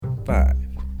5,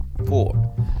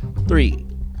 4, 3,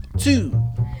 2.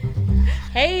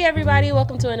 Hey everybody,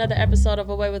 welcome to another episode of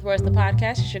Away with Words, the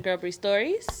podcast. It's your girl Bree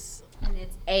Stories. And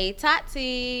it's A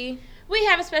Tati. We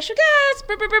have a special guest.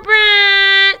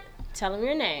 Brent. Tell him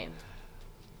your name.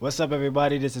 What's up,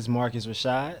 everybody? This is Marcus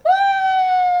Rashad.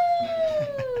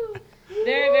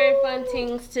 Very, very fun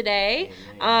things today.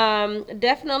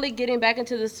 Definitely getting back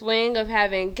into the swing of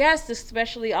having guests,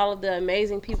 especially all of the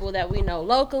amazing people that we know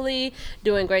locally,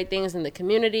 doing great things in the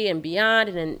community and beyond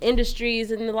and in industries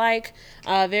and the like.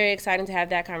 Very exciting to have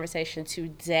that conversation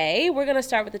today. We're going to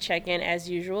start with the check-in as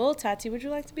usual. Tati, would you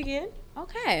like to begin?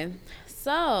 Okay,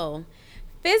 so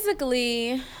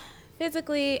physically,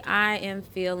 I am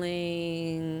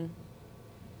feeling...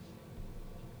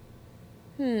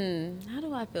 how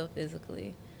do I feel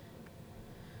physically?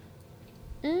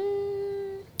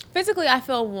 Physically, I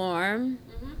feel warm.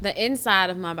 Mm-hmm. The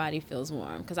inside of my body feels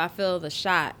warm because I feel the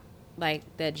shot like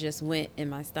that just went in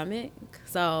my stomach.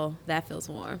 So that feels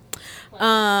warm.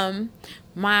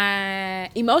 My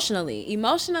emotionally,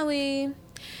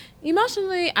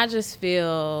 I just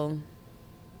feel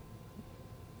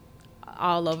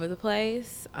all over the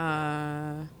place.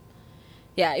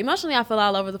 Yeah, emotionally, I feel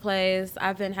all over the place.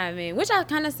 I've been having, which I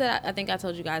kind of said, I think I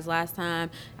told you guys last time,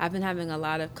 I've been having a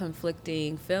lot of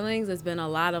conflicting feelings. There's been a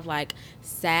lot of, like,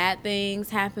 sad things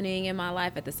happening in my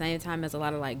life at the same time as a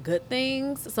lot of, like, good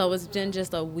things. So it's been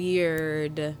just a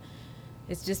weird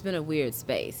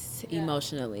space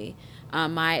emotionally.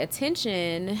 My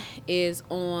attention is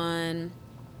on...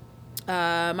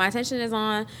 my attention is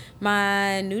on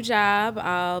my new job.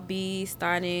 I'll be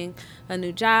starting a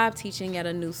new job, teaching at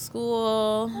a new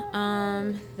school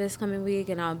this coming week,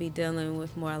 and I'll be dealing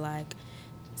with more like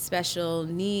special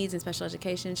needs and special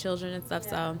education children and stuff.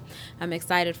 So I'm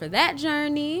excited for that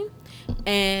journey.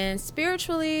 And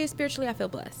spiritually, I feel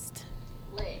blessed.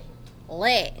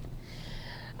 Lit.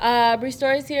 Bree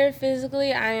Stories here.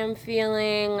 Physically, I am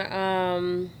feeling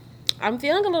I'm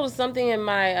feeling a little something in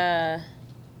my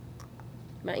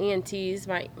my ENTs,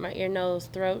 my ear, nose,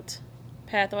 throat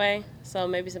pathway, so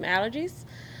maybe some allergies.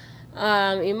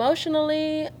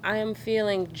 Emotionally, I am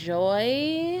feeling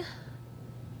joy.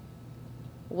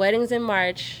 Weddings in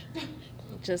March.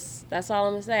 Just, that's all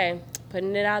I'm gonna say.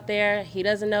 Putting it out there. He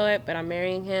doesn't know it, but I'm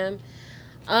marrying him.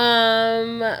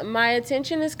 My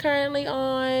attention is currently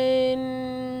on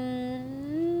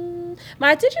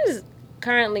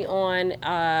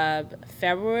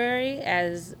February,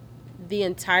 as the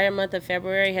entire month of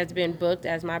February has been booked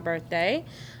as my birthday.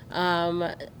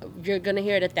 You're going to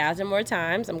hear it 1,000 more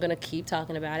times. I'm going to keep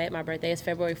talking about it. My birthday is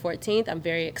February 14th. I'm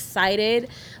very excited.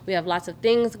 We have lots of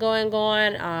things going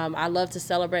on. I love to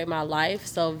celebrate my life,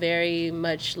 so very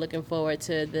much looking forward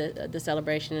to the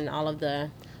celebration and all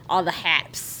the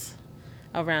haps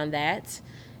around that.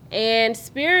 And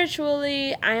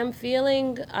spiritually, I am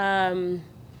feeling...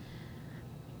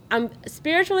 I'm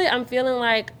feeling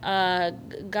like God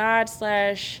 /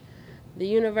 the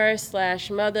universe /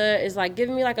 mother is like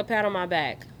giving me like a pat on my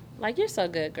back. Like, you're so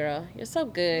good, girl. You're so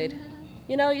good.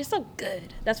 You know, you're so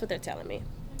good. That's what they're telling me.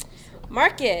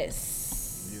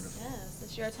 Marcus. Beautiful. Yes,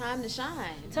 it's your time to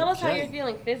shine. Tell us how you're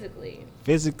feeling physically.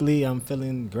 Physically, I'm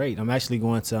feeling great. I'm actually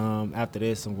going to, after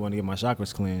this, I'm going to get my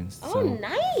chakras cleansed. Oh,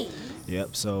 nice.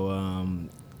 Yep, so I'm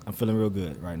feeling real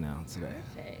good right now today.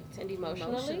 Perfect. And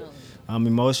emotionally?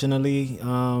 Emotionally,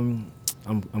 I'm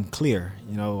clear.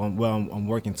 You know, I'm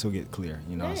working to get clear.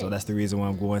 You know, nice. So that's the reason why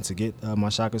I'm going to get my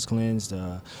chakras cleansed.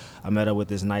 I met up with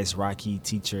this nice Rocky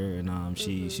teacher, and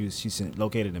she's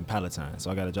located in Palatine, so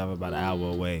I got to drive about an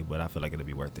hour away, but I feel like it'll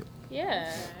be worth it.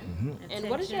 Yeah. Mm-hmm. And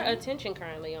what is your attention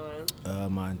currently on?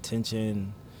 My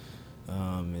attention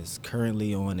is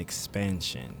currently on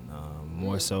expansion.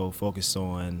 More so focused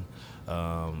on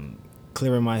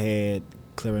clearing my head,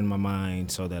 clearing my mind,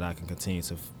 so that I can continue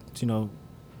to,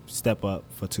 step up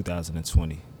for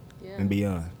 2020 and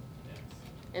beyond.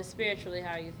 And spiritually,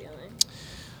 how are you feeling?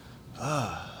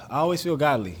 I always feel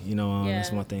godly.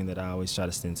 That's one thing that I always try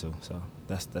to stick to. So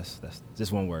that's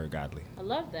just one word, godly. I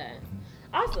love that. Mm-hmm.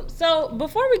 Awesome. So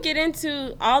before we get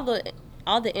into all the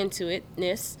into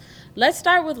itness, let's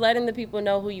start with letting the people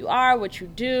know who you are, what you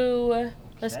do.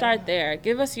 Let's start there.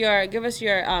 Give us your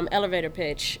elevator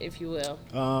pitch, if you will.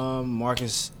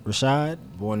 Marcus Rashad,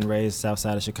 born and raised south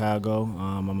side of Chicago.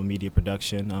 I'm a media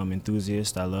production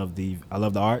enthusiast. I love the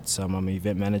arts. I'm an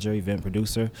event manager, event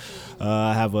producer.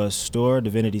 I have a store,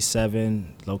 Divinity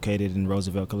 7, located in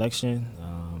Roosevelt Collection.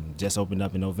 Just opened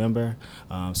up in November.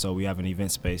 So we have an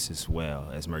event space as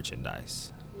well as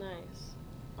merchandise. Nice.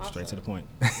 Straight to the point.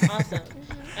 Awesome.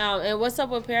 And what's up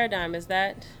with Paradigm? Is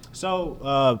that?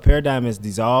 So Paradigm is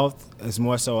dissolved. It's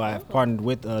more so I've partnered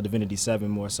with Divinity 7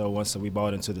 more so once we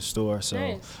bought into the store. So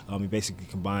Nice. We basically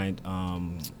combined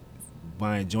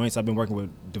buying joints. I've been working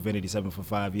with Divinity 7 for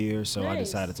 5 years, so I Nice.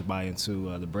 decided to buy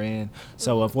into the brand.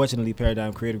 So unfortunately,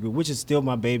 Paradigm Creative Group, which is still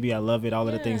my baby, I love it. All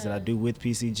of the things that I do with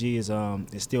PCG is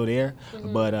still there,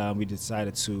 but we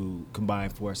decided to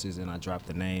combine forces, and I dropped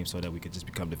the name so that we could just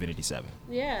become Divinity 7.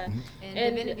 Yeah.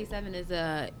 And Divinity 7 is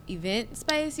a event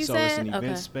space, you So said? it's an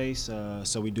event space.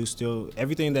 So we do still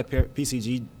everything that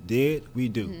PCG did, we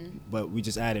do, but we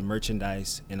just added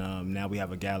merchandise, and now we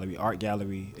have a gallery, art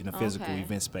gallery, and a physical Okay.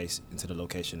 event space into the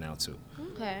location now too.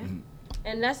 Okay.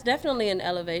 And that's definitely an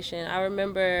elevation. I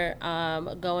remember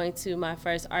going to my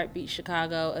first Art Beat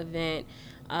Chicago event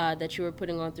that you were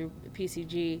putting on through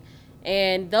PCG,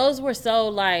 and those were so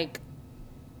like,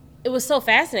 it was so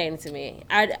fascinating to me.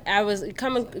 I was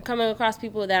coming across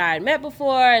people that I had met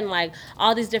before, and like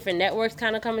all these different networks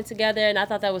kind of coming together, and I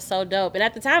thought that was so dope. And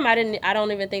at the time, I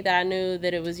don't even think that I knew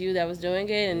that it was you that was doing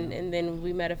it, and then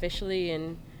we met officially,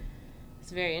 and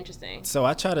it's very interesting. So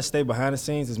I try to stay behind the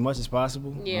scenes as much as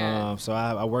possible. Yeah. So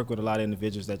I work with a lot of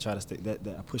individuals that try to stay, that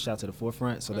I push out to the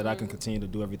forefront so that I can continue to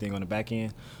do everything on the back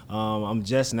end. I'm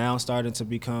just now starting to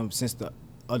become, since the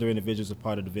other individuals are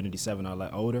part of Divinity 7 are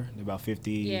like older. They're about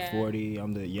 50, Yeah. 40.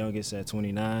 I'm the youngest at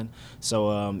 29.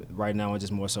 So right now I'm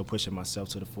just more so pushing myself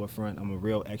to the forefront. I'm a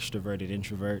real extroverted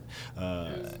introvert.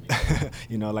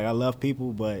 You know, like I love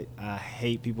people, but I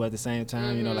hate people at the same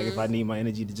time. You know, like if I need my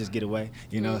energy to just get away,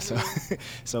 you know. So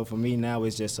so for me now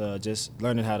it's just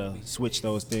learning how to switch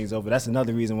those things over. That's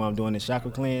another reason why I'm doing the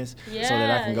chakra cleanse, so that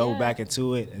I can go Yeah. back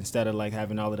into it instead of like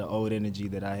having all of the old energy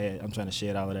that I had. I'm trying to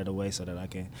shed all of that away so that I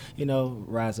can, you know,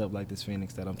 rise up like this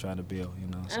phoenix that I'm trying to build, you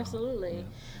know. So, Absolutely. yeah.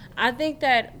 I think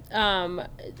that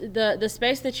the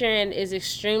space that you're in is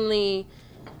extremely,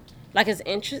 like, is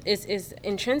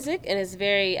intrinsic, and it's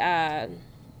very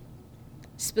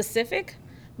specific,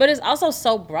 but it's also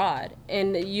so broad.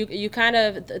 And you kind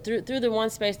of through the one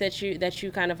space that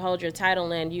you kind of hold your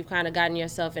title in, you've kind of gotten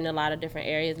yourself in a lot of different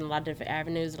areas and a lot of different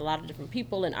avenues, and a lot of different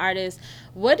people and artists.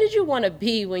 What did you want to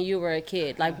be when you were a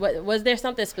kid? Like, what was there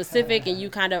something specific, and you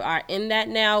kind of are in that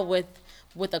now with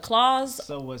a clause?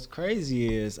 So what's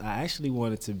crazy is I actually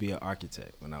wanted to be an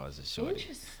architect when I was a shorty.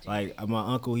 Interesting. Like my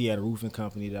uncle, he had a roofing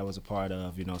company that I was a part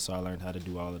of, you know, so I learned how to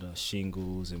do all of the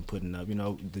shingles and putting up, you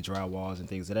know, the drywalls and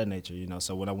things of that nature, you know.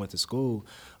 So when I went to school,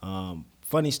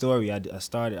 funny story, I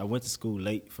went to school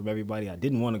late from everybody. I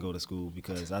didn't want to go to school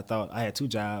because I thought I had 2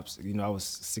 jobs. You know, I was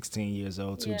 16 years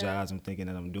old, 2 Yeah. jobs. I'm thinking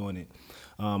that I'm doing it.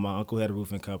 My uncle had a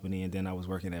roofing company, and then I was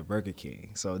working at Burger King.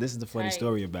 So this is the funny Right.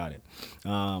 story about it.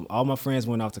 All my friends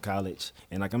went off to college,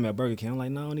 and like I'm at Burger King. I'm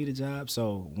like, no, I don't need a job.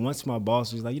 So once my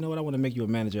boss was like, you know what, I want to make you a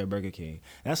manager at Burger King.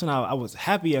 That's when I was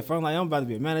happy at first. I'm like, I'm about to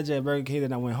be a manager at Burger King.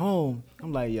 Then I went home.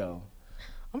 I'm like, yo,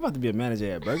 I'm about to be a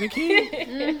manager at Burger King?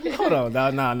 Hold on,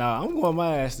 no, I'm going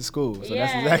my ass to school. So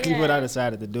that's Yeah, exactly what yeah. I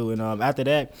decided to do. And after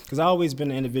that, because I always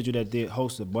been an individual that did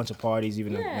host a bunch of parties,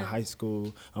 even in Yeah. high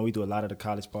school. We do a lot of the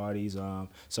college parties. And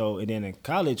then in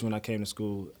college, when I came to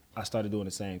school, I started doing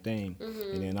the same thing.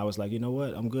 And then I was like, you know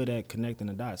what? I'm good at connecting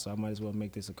the dots, so I might as well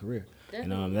make this a career.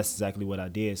 Definitely. And that's exactly what I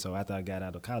did. So after I got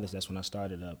out of college, that's when I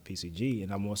started PCG.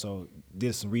 And I also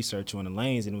did some research on the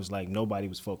lanes, and it was like nobody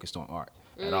was focused on art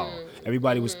at all.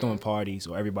 Everybody was throwing parties,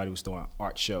 or everybody was throwing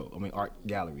art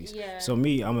galleries. Yeah. So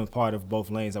me, I'm a part of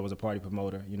both lanes. I was a party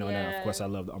promoter, you know, and then Yeah. of course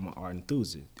I'm an art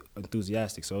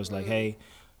enthusiastic. So it's like, hey,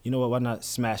 you know what, why not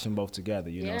smash them both together,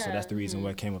 you know? So Yeah. that's the reason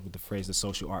why I came up with the phrase, the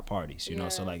social art parties, you know?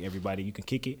 So Yeah. like everybody, you can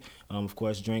kick it, of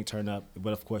course, drink, turn up,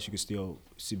 but of course you can still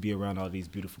be around all these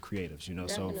beautiful creatives, you know?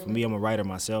 So for Definitely. me, I'm a writer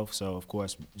myself, so of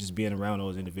course, just being around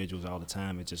those individuals all the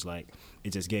time, it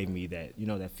just gave me that, you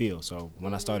know, that feel. So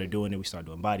when I started doing it, we started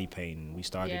doing body painting, we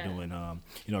started Yeah. doing,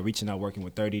 you know, reaching out, working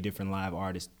with 30 different live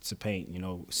artists to paint, you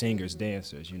know, singers,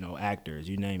 dancers, you know, actors,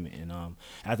 you name it. And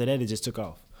after that, it just took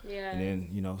off. Yeah. And then,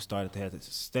 you know, started to have this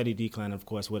steady decline. Of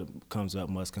course, what comes up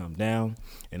must come down.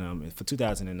 And for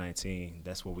 2019,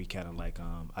 that's where we kind of like,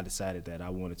 I decided that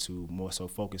I wanted to more so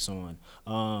focus on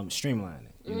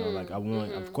streamlining. You know, like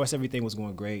of course, everything was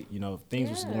going great. You know,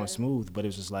 things was going smooth, but it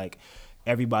was just like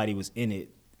everybody was in it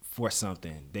for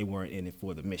something. They weren't in it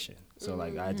for the mission. So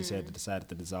like I just had to decide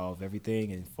to dissolve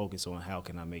everything and focus on how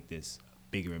can I make this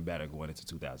bigger and better going into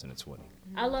 2020.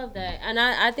 I love that, and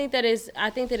I think that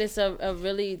it's a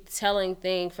really telling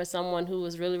thing for someone who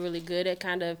was really, really good at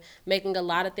kind of making a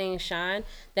lot of things shine,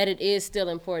 that it is still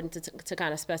important to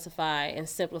kind of specify and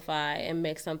simplify and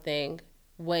make something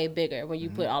way bigger when you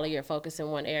put all of your focus in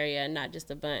one area and not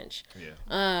just a bunch.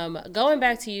 Yeah. Going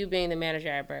back to you being the manager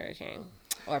at Burger King,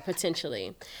 or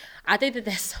potentially, I think that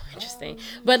that's so interesting.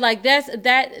 But like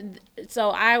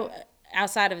so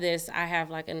outside of this, I have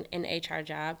like an HR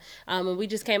job. And we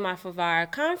just came off of our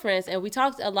conference and we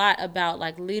talked a lot about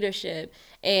like leadership.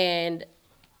 And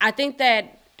I think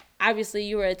that obviously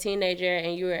you were a teenager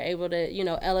and you were able to,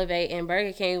 elevate in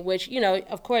Burger King, which,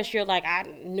 of course you're like, I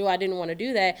knew I didn't want to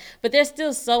do that. But there's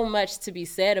still so much to be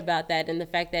said about that, and the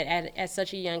fact that at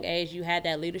such a young age you had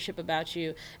that leadership about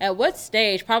you. At what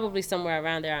stage, probably somewhere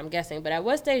around there, I'm guessing, but at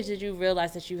what stage did you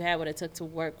realize that you had what it took to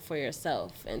work for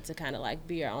yourself and to kind of like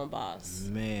be your own boss?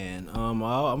 Man,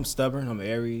 I'm stubborn. I'm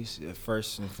Aries,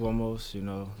 first and foremost,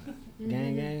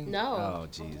 Gang? No. Oh,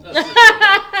 Jesus.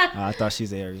 I thought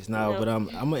she's Aries. No, but I'm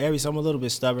an Aries. I'm a little bit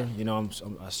stubborn. I'm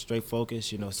straight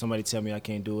focused. Somebody tell me I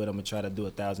can't do it, I'm going to try to do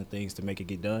 1,000 things to make it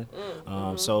get done.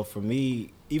 So for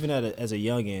me, even as a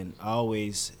youngin', I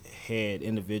always had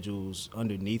individuals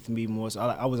underneath me more. So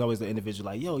I was always the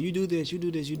individual like, yo, you do this, you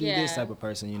do this, you do this type of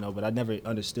person, but I never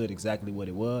understood exactly what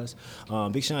it was.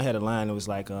 Big Sean had a line that was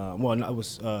like, it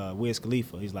was Wiz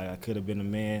Khalifa. He's like, I could have been a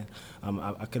man.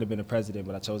 I could have been a president,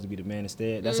 but I chose to be the man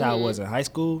instead. That's how I was in high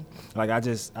school. Like, I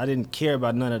didn't care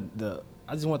about none of the,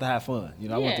 I just wanted to have fun.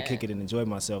 I wanted to kick it and enjoy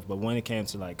myself. But when it came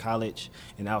to like college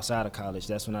and outside of college,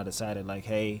 that's when I decided like,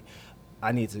 hey,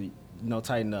 I need to,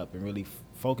 tighten up and really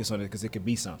focus on it because it could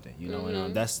be something,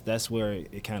 and that's where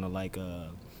it kind of like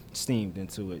steamed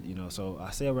into it, So I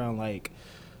say around like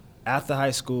after high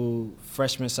school,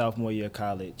 freshman, sophomore year of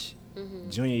college,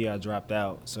 junior year I dropped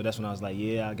out. So that's when I was like,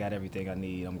 yeah, I got everything I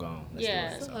need. I'm gone. Let's do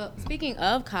it. So, speaking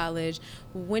of college,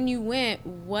 when you went,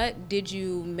 what did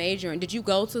you major in? Did you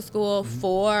go to school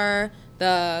for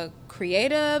the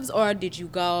creatives, or did you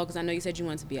go, because I know you said you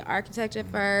wanted to be an architect at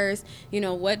first,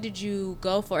 what did you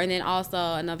go for? And then also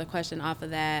another question off of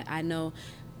that, I know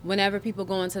whenever people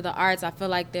go into the arts, I feel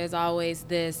like there's always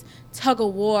this tug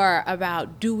of war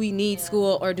about, do we need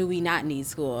school or do we not need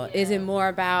school? Is it more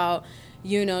about,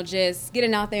 just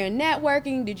getting out there and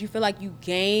networking? Did you feel like you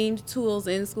gained tools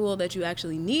in school that you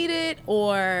actually needed,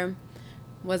 or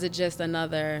was it just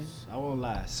another? I won't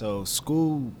lie. So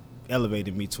school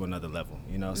elevated me to another level,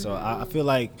 So I feel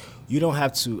like you don't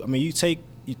have to,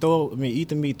 eat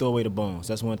the meat, throw away the bones.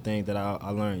 That's one thing that I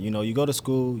learned. You go to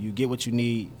school, you get what you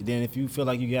need. Then if you feel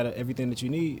like you got everything that you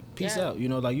need, peace out.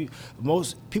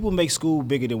 Most people make school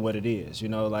bigger than what it is.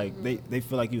 They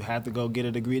feel like you have to go get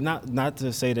a degree. Not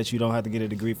to say that you don't have to get a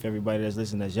degree for everybody that's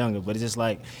listening that's younger, but it's just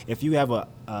like if you have a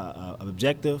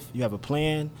objective, you have a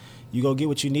plan, you go get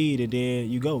what you need, and then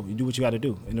you do what you got to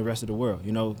do in the rest of the world.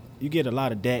 You get a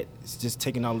lot of debt. It's just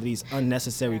taking all of these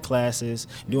unnecessary classes,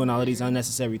 doing all of these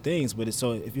unnecessary things. But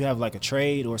so if you have like a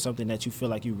trade or something that you feel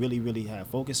like you really, really have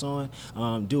focus on,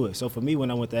 do it. So for me, when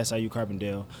I went to SIU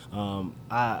Carbondale,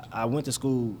 I went to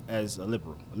school as a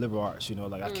liberal arts.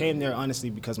 I came there honestly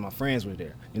because my friends were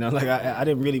there. I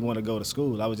didn't really want to go to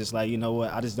school. I was just like, you know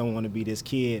what? I just don't want to be this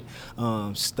kid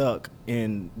stuck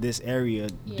in this area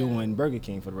doing Burger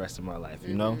King for the rest of my life.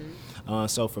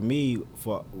 So for me,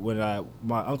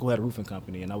 my uncle had a roofing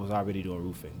company, and I was already doing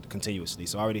roofing continuously.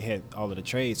 So I already had all of the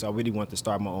trades. So I really wanted to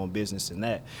start my own business in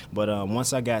that. But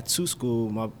once I got to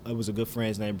school, it was a good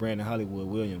friend named Brandon Hollywood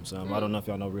Williams. I don't know if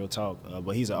y'all know Real Talk,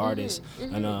 but he's an artist,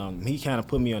 and he kind of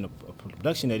put me on a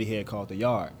production that he had called The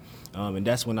Yard. And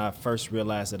that's when I first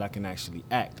realized that I can actually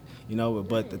act,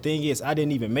 But the thing is, I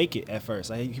didn't even make it at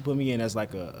first. He put me in as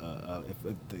like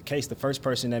the first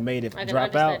person that made it like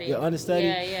drop out, understudy.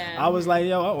 Yeah. I was like,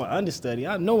 yo, I want understudy.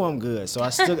 I know I'm good. So I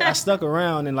stuck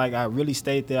around, and like I really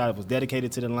stayed there. I was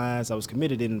dedicated to the lines. I was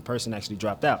committed, and the person actually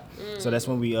dropped out. So that's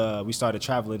when we started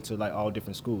traveling to like all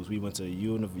different schools. We went to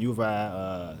U of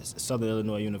I, Southern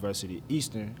Illinois University,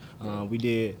 Eastern. We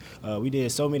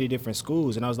did so many different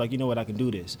schools, and I was like, you know what, I can do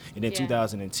this. And then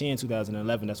 2010,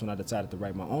 2011, that's when I decided to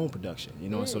write my own production.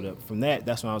 And so from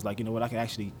that's when I was like, you know what, I can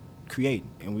actually create.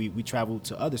 And we traveled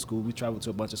to other schools. We traveled to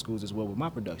a bunch of schools as well with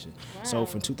my production. Wow. So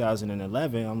from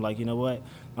 2011, I'm like, you know what,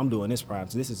 I'm doing this prime.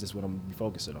 So this is just what I'm gonna be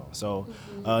focusing on. So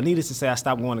needless to say, I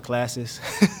stopped going to classes.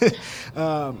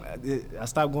 I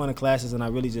stopped going to classes, and I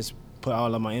really just put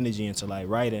all of my energy into like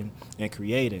writing and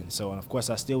creating. So of course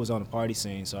I still was on the party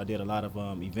scene. So I did a lot of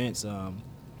events.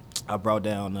 I brought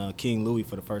down King Louis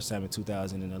for the first time in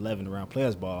 2011 around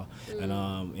Players Ball,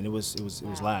 and it was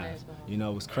live. You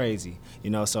know, it was crazy. You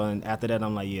know, so and after that,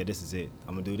 I'm like, yeah, this is it.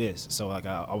 I'm gonna do this. So like,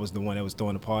 I was the one that was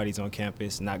throwing the parties on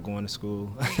campus, not going to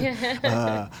school.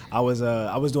 I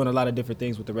was doing a lot of different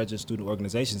things with the registered student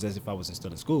organizations as if I was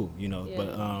still in school. You know,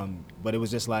 but it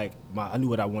was just like I knew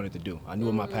what I wanted to do. I knew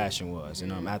what my passion was.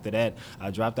 And after that,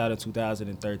 I dropped out in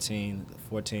 2013,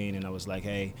 14, and I was like,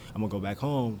 hey, I'm gonna go back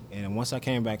home. And once I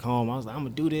came back home, I was like, I'm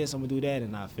gonna do this, I'm gonna do that,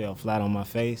 and I fell flat on my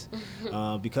face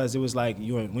because it was like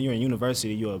when you're in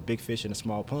university, you're a big fish in a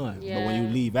small pond. But when you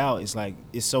leave out, it's like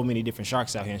it's so many different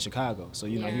sharks out here in Chicago. So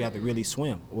you know you have to really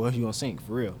swim, or you're gonna sink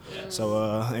for real. So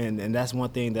and that's one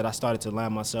thing that I started to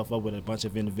line myself up with a bunch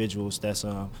of individuals that's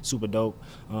super dope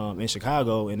in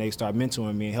Chicago, and they start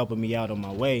mentoring me and helping me out on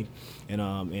my way.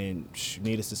 And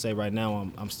needless to say, right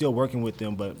now I'm still working with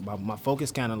them, but my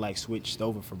focus kind of like switched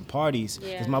over from parties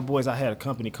because my boys, I had a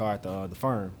company car at the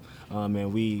firm,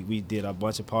 and we did a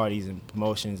bunch of parties and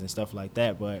promotions and stuff like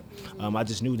that. But I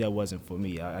just knew that wasn't for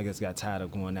me. I just got tired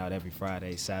of going out every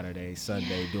Friday, Saturday,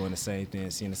 Sunday, doing the same thing,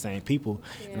 seeing the same people.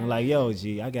 And I'm like, yo,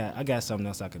 G, I got something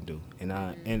else I can do.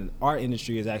 And our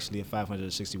industry is actually a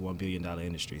 $561 billion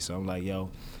industry. So I'm like, yo,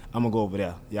 I'm gonna go over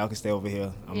there. Y'all can stay over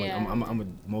here. I'm a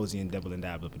mosey and double and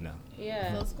dab up and down.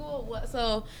 Yeah. So school was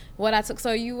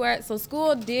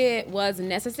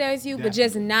necessary to you, but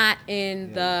just not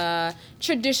in the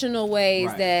traditional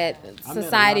ways that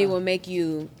society will make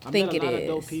you think it is. I met a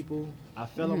lot of dope people. I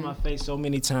fell on my face so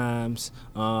many times.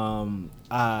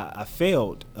 I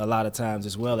failed a lot of times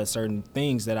as well at certain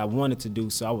things that I wanted to do.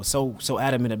 So I was so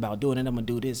adamant about doing it. I'm gonna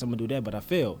do this, I'm gonna do that, but I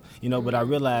failed. You know, but I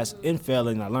realized in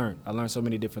failing, I learned so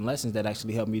many different lessons that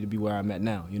actually helped me to be where I'm at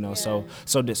now. You know, so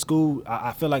the school,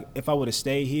 I feel like if I would have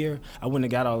stayed here, I wouldn't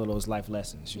have got all of those life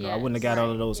lessons. You know, I wouldn't have got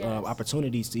all of those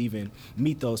opportunities to even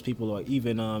meet those people or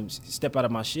even step out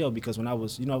of my shell. Because when I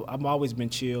was, you know, I've always been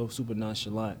chill, super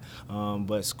nonchalant,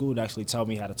 but school actually taught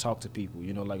me how to talk to people.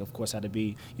 You know, like of course how to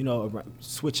be, you know,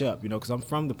 switch up, you know, because I'm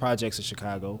from the projects of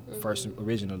Chicago first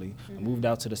originally. I moved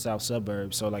out to the south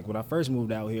suburbs. So like when I first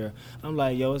moved out here, I'm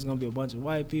like, yo, it's gonna be a bunch of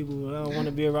white people. I don't want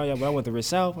to be around y'all. But I went to the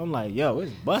south. I'm like, yo,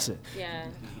 it's busting. Yeah.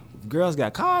 Girls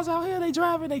got cars out here. They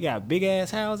driving. They got big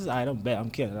ass houses. I don't bet. I'm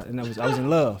kidding. And I was in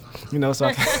love, you know.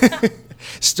 So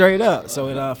straight up.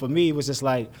 So for me, it was just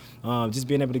like just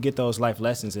being able to get those life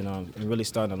lessons and really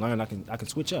starting to learn. I can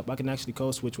switch up. I can actually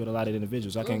code switch with a lot of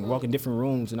individuals. I can walk in different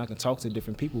rooms and I can talk to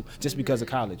different people just because of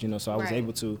college, you know. So I was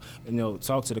able to, you know,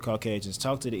 talk to the Caucasians,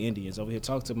 talk to the Indians over here,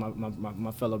 talk to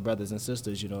my fellow brothers and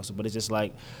sisters, you know. So, but it's just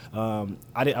like I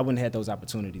wouldn't have had those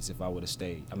opportunities if I would have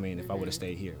stayed. I mean, if I would have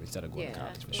stayed here instead of going to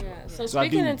college for sure. Yeah. So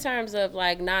speaking in terms of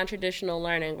like non-traditional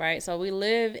learning, right? So we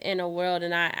live in a world,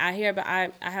 and I hear about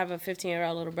I have a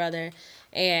 15-year-old little brother,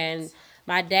 and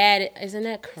my dad, isn't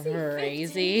that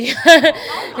crazy?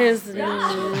 It's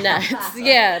nuts.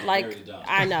 Yeah, like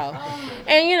I know.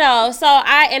 And you know, so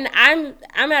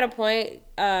I'm at a point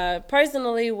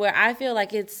personally where I feel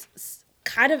like it's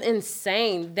kind of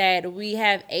insane that we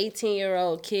have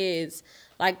 18-year-old kids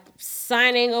like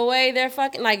signing away their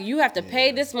fucking, like you have to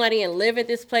pay this money and live at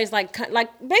this place, like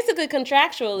basically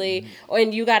contractually,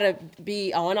 and you gotta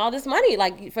be owing all this money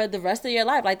like for the rest of your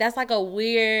life. Like that's like a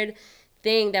weird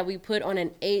thing that we put on an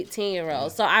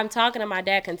 18-year-old. So I'm talking to my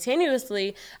dad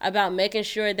continuously about making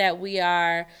sure that we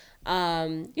are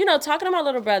you know, talking to my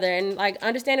little brother and like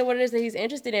understanding what it is that he's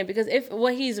interested in, because if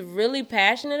what he's really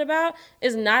passionate about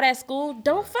is not at school,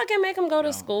 don't fucking make him go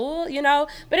to school, you know.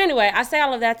 But anyway, I say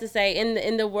all of that to say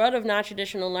in the world of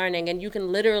non-traditional learning, and you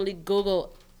can literally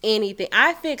Google anything.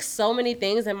 I fix so many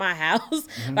things in my house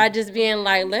by just being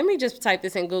like, let me just type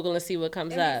this in Google and see what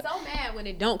comes up. I'm so mad when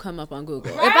it don't come up on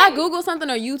Google. Right. If I Google something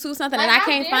or YouTube something like, and I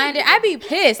can't find it, I be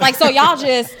pissed. Like, so y'all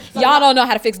don't know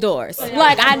how to fix doors.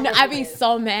 Like, I be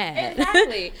so mad.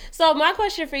 Exactly. So my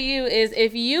question for you is,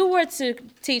 if you were to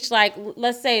teach, like,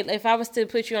 let's say if I was to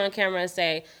put you on camera and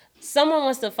say, someone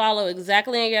wants to follow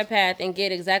exactly in your path and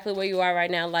get exactly where you are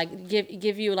right now, like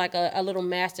give you like a little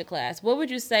master class, what would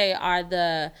you say are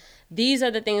these are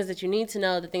the things that you need to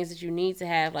know, the things that you need to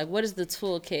have? Like, what is the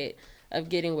toolkit of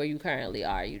getting where you currently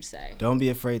are, you'd say? Don't be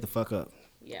afraid to fuck up.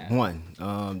 Yeah. One,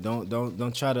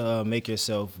 don't try to make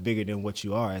yourself bigger than what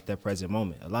you are at that present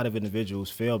moment. A lot of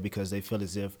individuals fail because they feel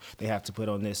as if they have to put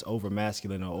on this over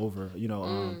masculine or over,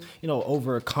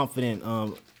 over confident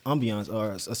ambiance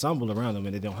or ensemble around them,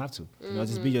 and they don't have to. You know,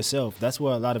 just be yourself. That's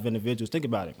what a lot of individuals think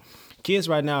about it. Kids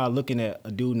right now are looking at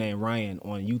a dude named Ryan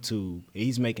on YouTube.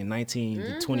 He's making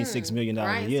 $19 to $26 million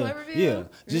a year. Yeah,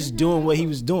 just doing what he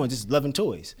was doing, just loving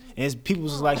toys. And people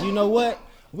was like, you know what?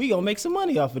 We gonna make some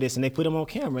money off of this, and they put him on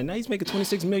camera. And now he's making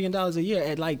 $26 million a year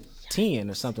at like 10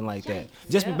 or something like that,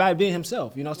 just by being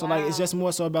himself, you know. So like, it's just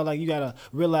more so about like, you gotta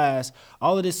realize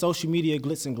all of this social media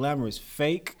glitz and glamour is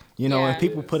fake, you know, and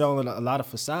people put on a lot of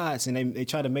facades, and they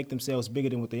try to make themselves bigger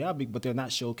than what they are, but they're not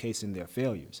showcasing their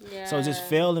failures. So just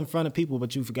fail in front of people,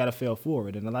 but you've got to fail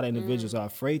forward. And a lot of individuals are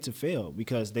afraid to fail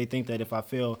because they think that if I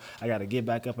fail, I got to get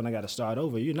back up and I got to start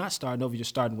over. You're not starting over, you're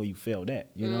starting where you failed at,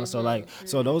 you know. So like,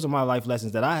 so those are my life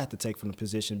lessons that I had to take from the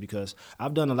position, because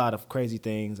I've done a lot of crazy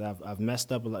things. I've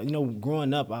messed up a lot, you know.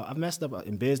 Growing up, I messed up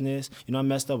in business, you know. I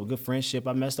messed up with good friendship,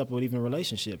 I messed up with even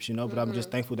relationships, you know. But I'm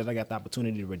just thankful that I got the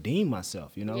opportunity to redeem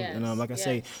myself, you know. And like I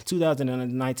say,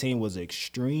 2019 was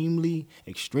extremely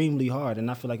hard, and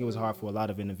I feel like it was hard for a lot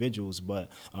of individuals, but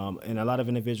and a lot of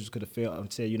individuals could have failed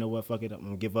and said, you know what, fuck it, I'm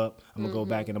gonna give up, I'm gonna go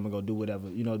back and I'm gonna go do whatever,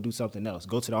 you know, do something else,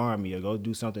 go to the army or go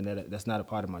do something that's not a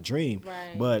part of my dream.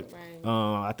 But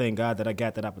I thank God that I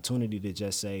got that opportunity to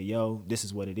just say, yo, this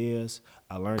is what it is.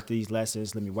 I learned these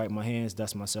lessons. Let me wipe my hands,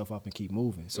 dust myself up, and keep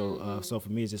moving. So so for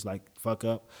me, it's just like, fuck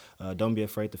up, don't be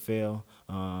afraid to fail,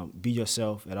 be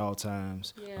yourself at all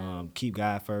times, keep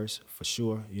God first, for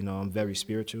sure. You know, I'm very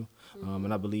spiritual,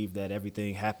 and I believe that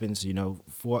everything happens, you know,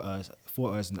 for us,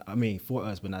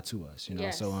 but not to us, you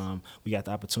know. So we got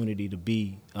the opportunity to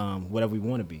be whatever we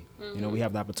want to be. You know, we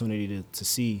have the opportunity to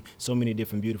see so many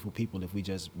different beautiful people if we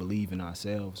just believe in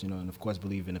ourselves, you know, and of course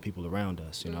believe in the people around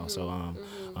us, you know. So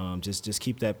just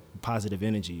keep that positive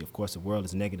energy. Of course, the world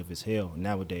is negative as hell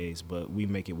nowadays, but we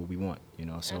make it what we want, you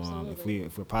know. So if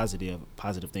we're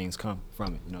positive things come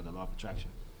from it, you know, the law of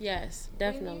attraction. Yes,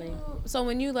 definitely. So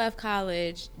when you left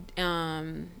college,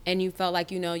 and you felt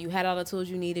like, you know, you had all the tools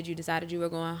you needed, you decided you were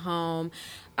going home.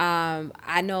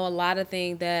 I know a lot of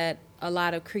things that a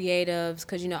lot of creatives,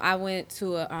 because, you know, I went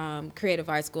to a creative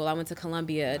arts school. I went to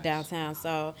Columbia downtown.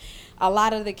 So a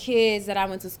lot of the kids that I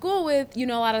went to school with, you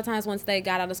know, a lot of times once they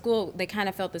got out of school, they kind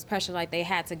of felt this pressure like they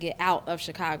had to get out of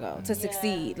Chicago to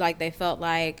succeed. Like they felt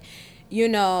like, you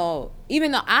know,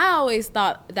 even though I always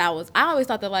thought that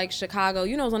like Chicago,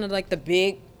 you know, was one of like the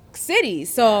big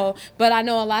cities. So, but I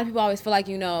know a lot of people always feel like,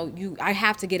 you know, I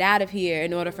have to get out of here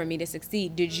in order for me to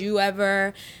succeed. Did you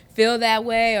ever feel that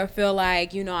way, or feel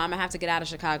like, you know, I'm gonna have to get out of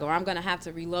Chicago, or I'm gonna have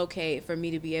to relocate for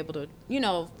me to be able to, you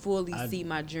know, fully see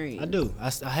my dream? I do. I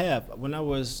have. When I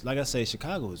was, like I say,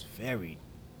 Chicago was very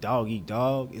dog eat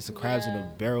dog. It's a crabs in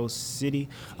a barrel city.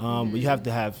 But you have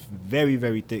to have very,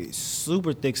 very thick,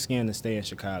 super thick skin to stay in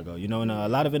Chicago. You know, and a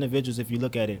lot of individuals, if you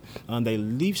look at it, they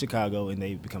leave Chicago and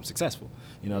they become successful.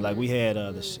 You know, like we had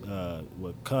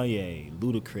Kanye,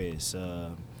 Ludacris.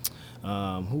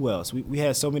 Who else? We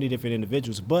had so many different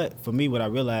individuals. But for me, what I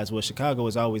realized was Chicago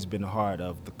has always been the heart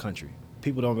of the country.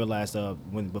 People don't realize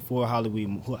before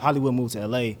Hollywood moved to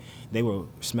LA, they were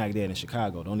smack dead in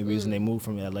Chicago. The only reason they moved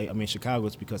from Chicago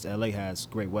is because LA has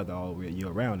great weather all year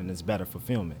round, and it's better for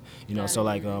filming. You know, so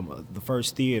like the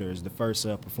first theaters, the first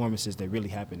performances, they really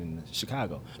happened in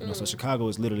Chicago. You know, so Chicago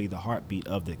is literally the heartbeat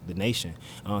of the nation.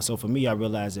 So for me, I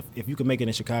realized if you can make it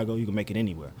in Chicago, you can make it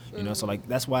anywhere. You know, so like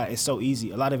that's why it's so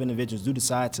easy. A lot of individuals do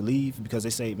decide to leave because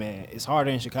they say, man, it's harder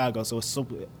in Chicago. So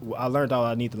I learned all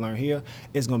I need to learn here.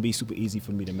 It's gonna be super easy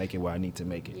for me to make it where I need to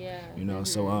make it. You know,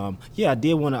 so I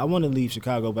want to leave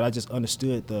Chicago, but I just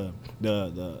understood the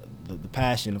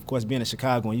passion. Of course, being in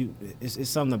Chicago, and it's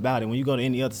something about it. When you go to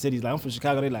any other cities, like I'm from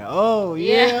Chicago, they're like, oh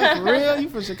yeah, for real, you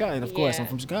from Chicago? And of course, I'm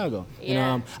from Chicago.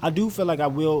 And I do feel like I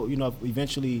will, you know,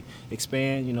 eventually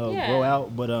expand, you know, grow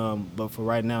out. But for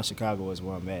right now, Chicago is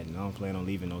where I'm at, and I don't plan on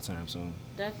leaving no time soon.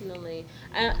 Definitely.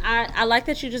 I like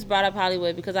that you just brought up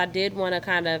Hollywood, because I did want to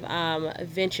kind of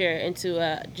venture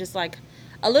into just like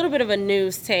a little bit of a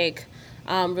news take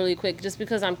really quick, just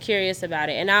because I'm curious about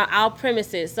it. And I'll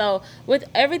premise it. So with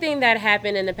everything that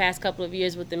happened in the past couple of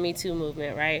years with the Me Too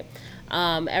movement, right?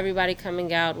 Everybody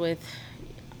coming out with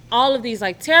all of these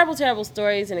like terrible, terrible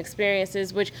stories and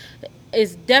experiences, which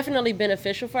is definitely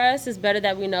beneficial for us. It's better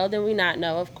that we know than we not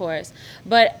know, of course.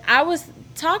 But I was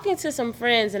talking to some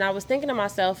friends, and I was thinking to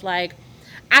myself, like,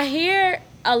 I hear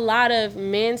a lot of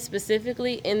men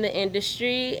specifically in the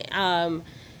industry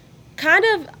kind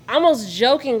of almost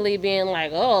jokingly being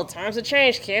like, oh, times have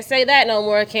changed, can't say that no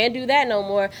more, can't do that no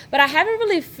more. But I haven't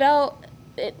really felt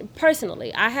it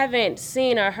personally. I haven't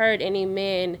seen or heard any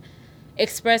men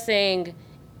expressing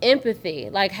empathy,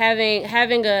 like having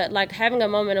a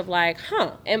moment of like,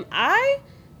 am I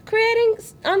creating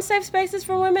unsafe spaces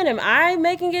for women? Am I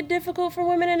making it difficult for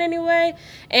women in any way?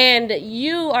 And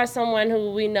you are someone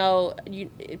who we know, you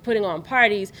putting on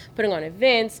parties, putting on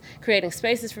events, creating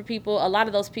spaces for people. A lot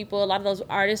of those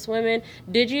artists, women.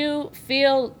 Did you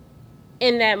feel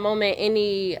in that moment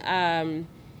any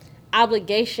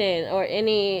obligation or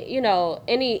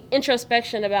any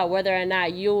introspection about whether or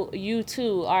not you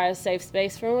too are a safe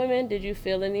space for women? Did you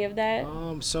feel any of that?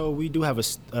 So we do have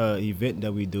a event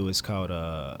that we do. It's called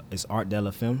it's Art de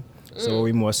la Femme. So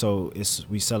we more so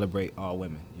we celebrate all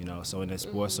women, So in this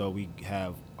more so we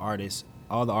have artists.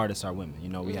 All the artists are women.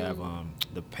 We have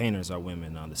the painters are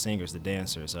women, the singers, the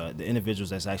dancers, the individuals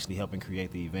that's actually helping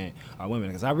create the event are women.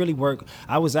 Because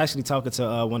I was actually talking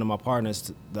to one of my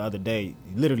partners the other day,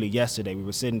 literally yesterday. We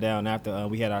were sitting down after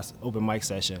we had our open mic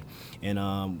session,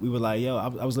 and we were like, yo,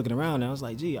 I was looking around, and I was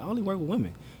like, gee, I only work with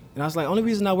women. And I was like, only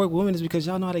reason I work with women is because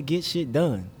y'all know how to get shit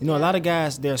done. A lot of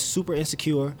guys, they're super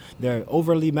insecure. They're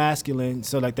overly masculine.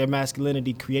 So like their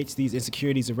masculinity creates these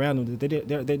insecurities around them.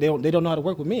 They don't know how to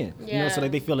work with men. So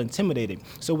like they feel intimidated.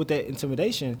 So with that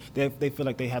intimidation, they feel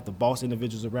like they have to boss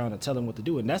individuals around and tell them what to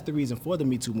do. And that's the reason for the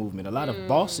Me Too movement. A lot of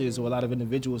bosses or a lot of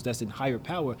individuals that's in higher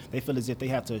power, they feel as if they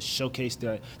have to showcase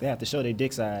they have to show their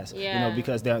dick size,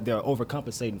 because they're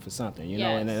overcompensating for something,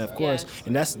 and of course,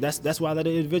 and that's why a lot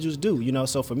of individuals do,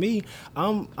 So for me,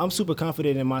 I'm super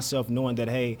confident in myself, knowing that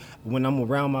hey, when I'm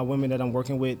around my women that I'm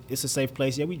working with, it's a safe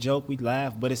place. Yeah, we joke, we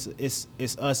laugh, but it's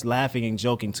us laughing and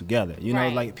joking together.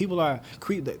 Like people are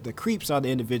the creeps are the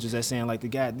individuals that saying like the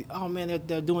guy, oh man,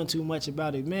 they're doing too much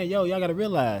about it. Man, y'all gotta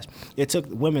realize it took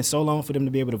women so long for them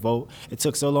to be able to vote. It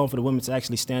took so long for the women to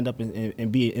actually stand up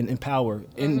and be in power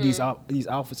in these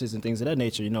offices and things of that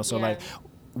nature. So like.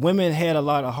 Women had a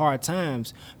lot of hard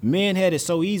times. Men had it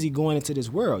so easy going into this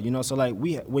world, So like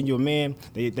when you're a man,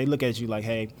 they look at you like,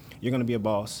 hey, you're gonna be a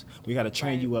boss. We got to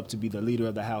train you up to be the leader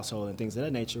of the household and things of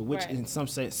that nature, which in some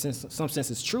sense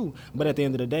is true. But at the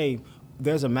end of the day,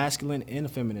 there's a masculine and a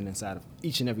feminine inside of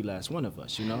each and every last one of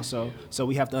us, So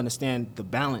we have to understand the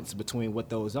balance between what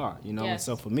those are, And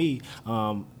so for me,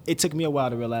 it took me a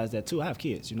while to realize that too. I have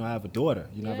kids, I have a daughter,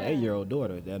 I have an 8-year-old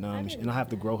daughter, and I have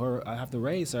to grow her. I have to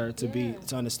raise her to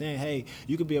understand. Hey,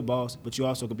 you could be a boss, but you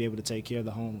also could be able to take care of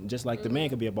the home, just like the man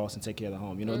could be a boss and take care of the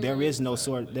home. There is no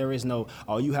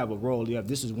oh, you have a role.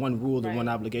 This is one rule and one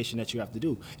obligation that you have to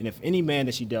do. And if any man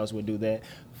that she deals with do that,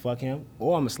 fuck him,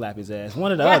 or I'm gonna slap his ass,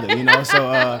 one or the other,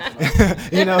 So,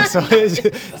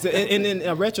 so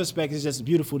in retrospect, it's just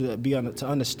beautiful to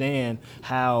understand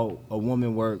how a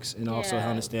woman works, and also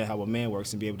understand how a man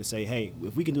works, and be able to say, hey,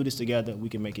 if we can do this together, we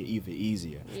can make it even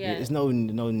easier. There's no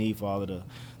need for all of the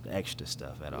extra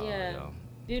stuff at all.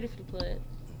 Beautifully put.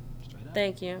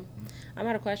 Thank you. I'm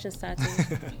out of questions, Tati.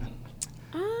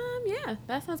 Yeah,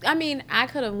 that sounds. I mean, I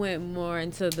could have went more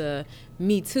into the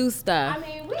Me Too stuff.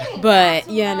 We didn't but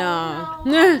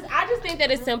I just think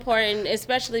that it's important,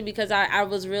 especially because I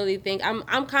was really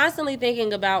I'm constantly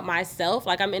thinking about myself.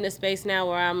 Like I'm in a space now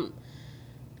where I'm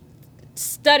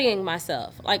studying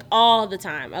myself like all the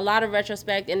time, a lot of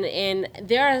retrospect, and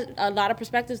there are a lot of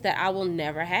perspectives that I will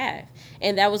never have,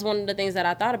 and that was one of the things that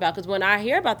I thought about, because when I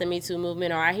hear about the Me Too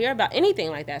movement or I hear about anything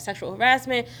like that, sexual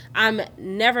harassment, I'm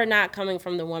never not coming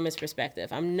from the woman's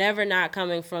perspective. I'm never not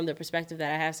coming from the perspective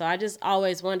that I have. So I just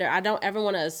always wonder, I don't ever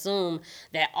want to assume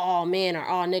that all men or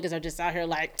all niggas are just out here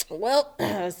like, well,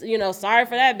 sorry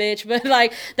for that, bitch. But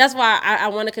like, that's why I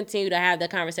want to continue to have the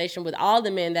conversation with all the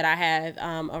men that I have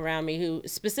around me who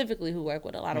work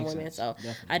with a lot of women. Sense. So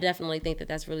definitely. I definitely think that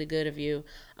that's really good of you.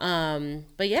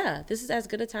 But yeah, this is as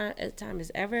good a time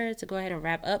as ever to go ahead and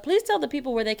wrap up. Please tell the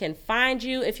people where they can find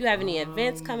you if you have any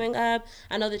events coming up.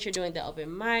 I know that you're doing the open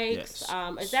mics. Yes.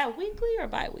 Is that weekly or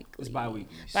bi-weekly? It's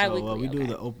bi-weekly. Bi-weekly. So we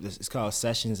do it's called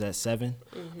Sessions at 7.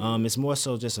 Mm-hmm. It's more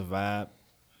so just a vibe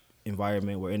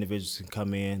environment where individuals can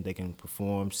come in, they can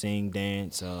perform, sing,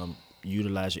 dance,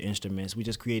 utilize your instruments. We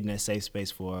just creating that safe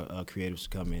space for creatives to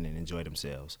come in and enjoy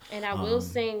themselves. And I will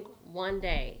sing one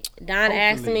day. Don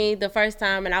asked me the first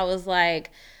time, and I was like,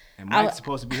 and Mike's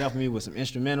supposed to be helping me with some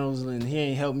instrumentals, and he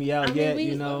ain't helped me out yet.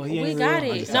 We got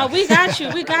it. No, we got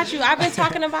you. We got you. I've been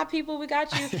talking about people. We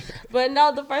got you. But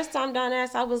no, the first time Don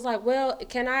asked, I was like, well,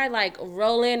 can I like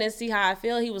roll in and see how I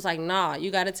feel? He was like, nah,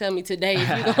 you got to tell me today if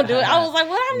you're going to do it. I was like,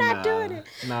 well, I'm not doing it.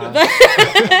 Nah.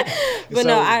 But so,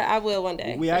 no, I will one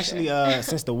day. We actually,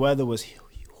 since the weather was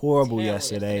horrible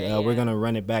yesterday, we're going to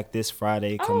run it back this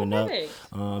Friday coming up.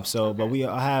 But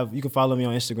you can follow me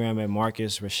on Instagram at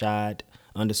Marcus Rashad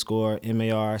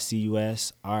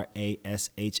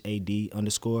 _MarcusRashad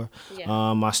 _.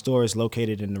 Yeah. My store is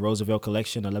located in the Roosevelt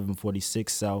Collection,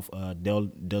 1146 South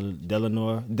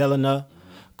Delana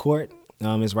Court.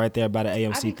 It's right there by the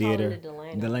AMC Theater.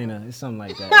 Delana. It's something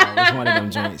like that. It's one of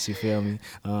them joints, you feel me?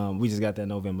 We just got that in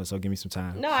November, so give me some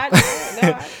time.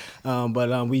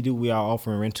 But we are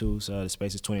offering rentals. The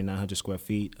space is 2,900 square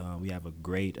feet. We have a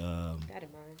great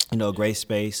You know, great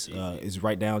space. Is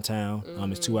right downtown.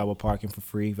 It's 2-hour parking for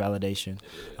free, validation.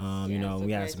 You know,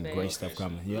 we have some great stuff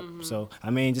coming. Yep. So I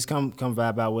mean, just come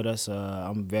vibe out with us.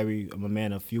 I'm a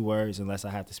man of few words unless I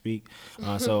have to speak.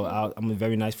 So I'm a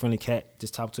very nice, friendly cat.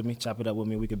 Just talk to me, chop it up with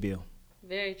me. We could build.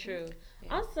 Very true.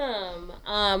 Awesome.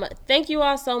 Thank you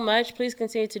all so much. Please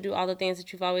continue to do all the things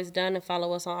that you've always done and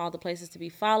follow us on all the places to be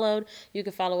followed. You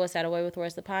can follow us at Away with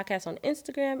Words, the podcast on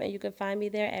Instagram, and you can find me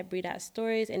there at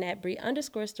Bree.stories and at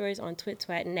Bree_stories on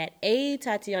TwitTwat and at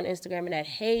A_Tati on Instagram and at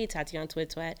Hey Tati on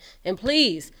TwitTwat. And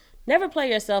please, never play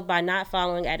yourself by not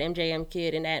following at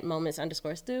MJMKid and at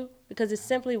Moments_Stu, because it's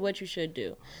simply what you should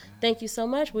do. Thank you so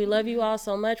much. We love you all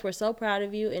so much. We're so proud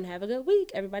of you, and have a good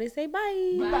week. Everybody say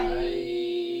bye.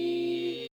 Bye.